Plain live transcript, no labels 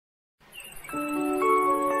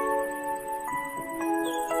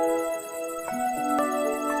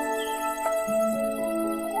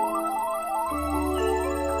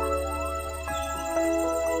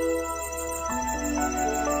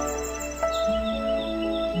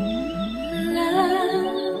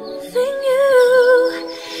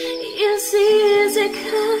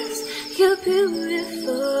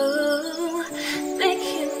beautiful.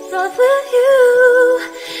 Making love with you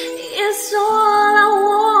is all I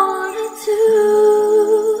wanna do.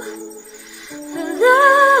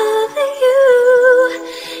 Loving you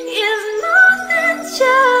is more than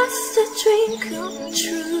just a dream come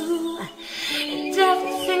true. And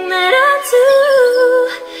everything that I do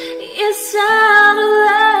is out of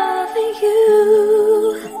loving you.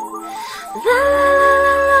 La la la la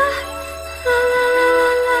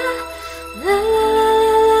la la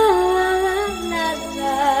la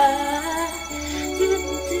la do do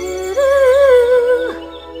do.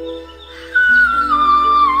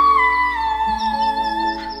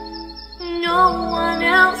 No one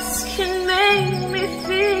else can make me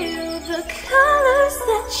feel the colors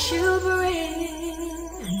that you bring.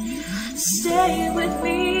 Stay with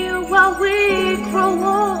me while we grow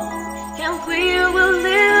old, and we will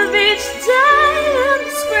live each day in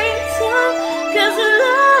the springtime. 'Cause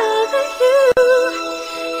loving you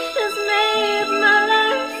has made my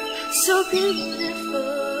life so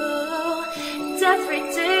beautiful. And every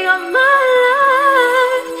day of my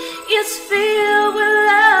life is filled with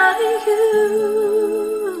loving you.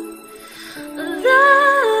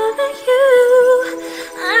 Loving you,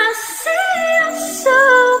 I see your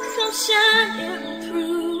soul come shining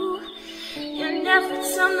through. And every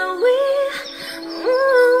time that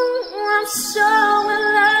I'm so in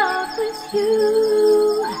love with you.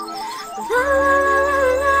 La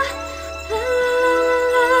la la la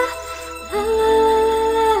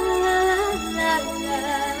la la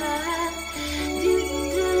la do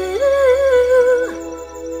do.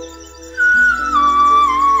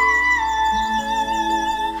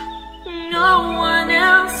 No one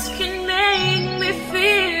else can make me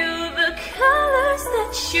feel the colors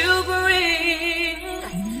that you bring.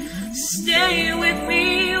 Stay with me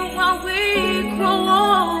while we grow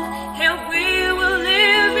old, and we will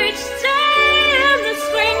live each day in the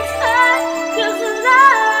springtime. 'Cause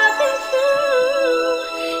loving you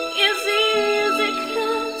is easy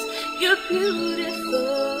 'cause you're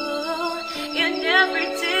beautiful. And every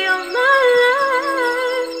day of my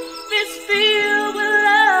life is filled with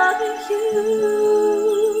loving you.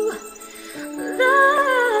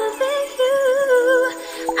 Loving you,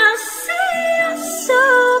 I see your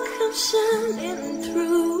soul come shining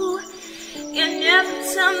through. And every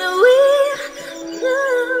time that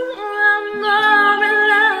I'm more in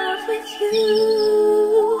love with you.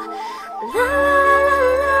 La la la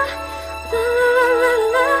la la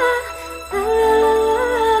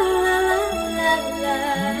la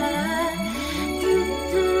do do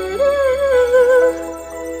do.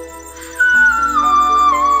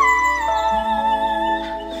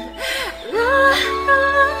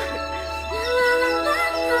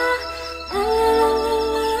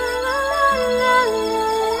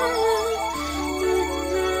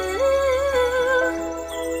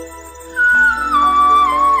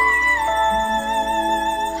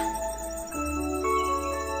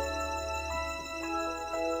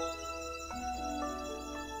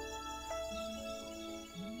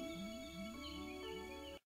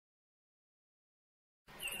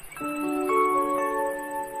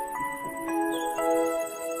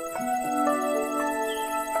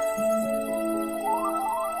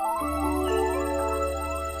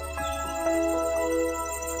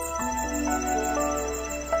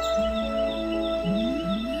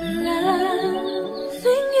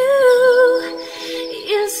 Loving you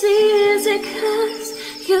is easy 'cause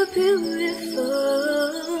you're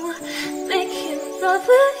beautiful. Making love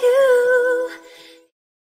with